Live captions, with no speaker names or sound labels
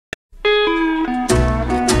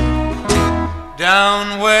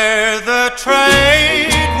Down where the trade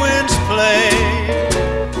winds play,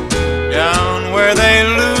 down where they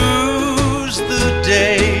lose the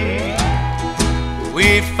day,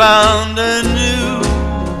 we found a new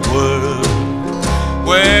world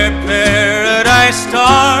where paradise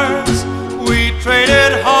stars. We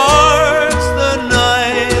traded hearts the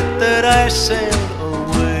night that I sailed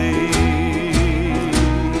away.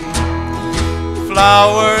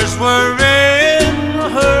 Flowers were in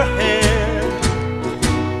her hair,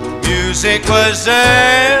 music was everywhere.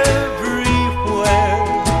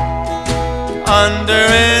 Under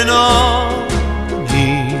an awning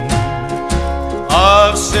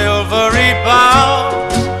of silvery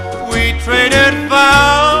boughs, we traded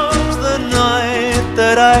vows the night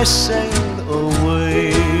that I sailed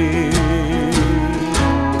away.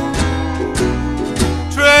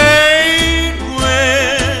 Trade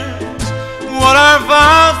winds, what are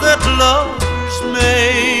vows that lovers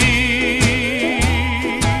make?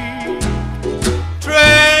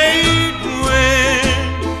 Trade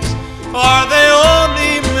winds, are they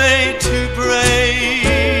only made to break?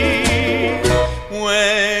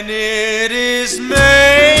 When it is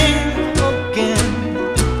made again,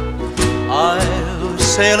 I'll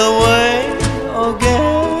sail away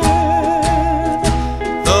again.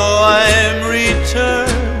 Though I'm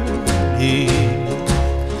returning,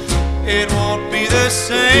 it won't be the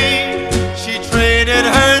same. She traded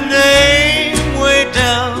her name way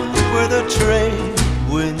down where the trade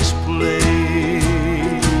winds play.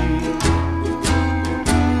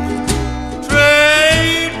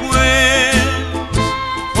 Trade winds,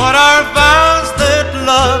 what are vows that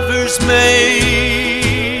lovers make?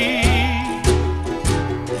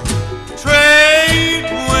 Trade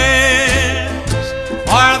winds,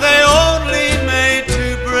 are they only made to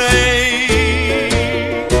break?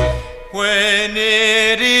 When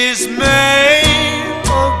it is made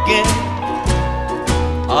again,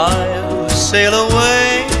 I'll sail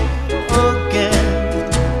away again.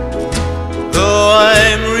 Though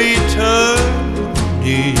I'm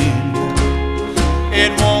returning,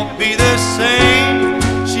 it won't be the same.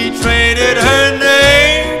 She traded her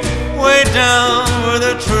name way down where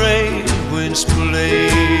the trade winds play.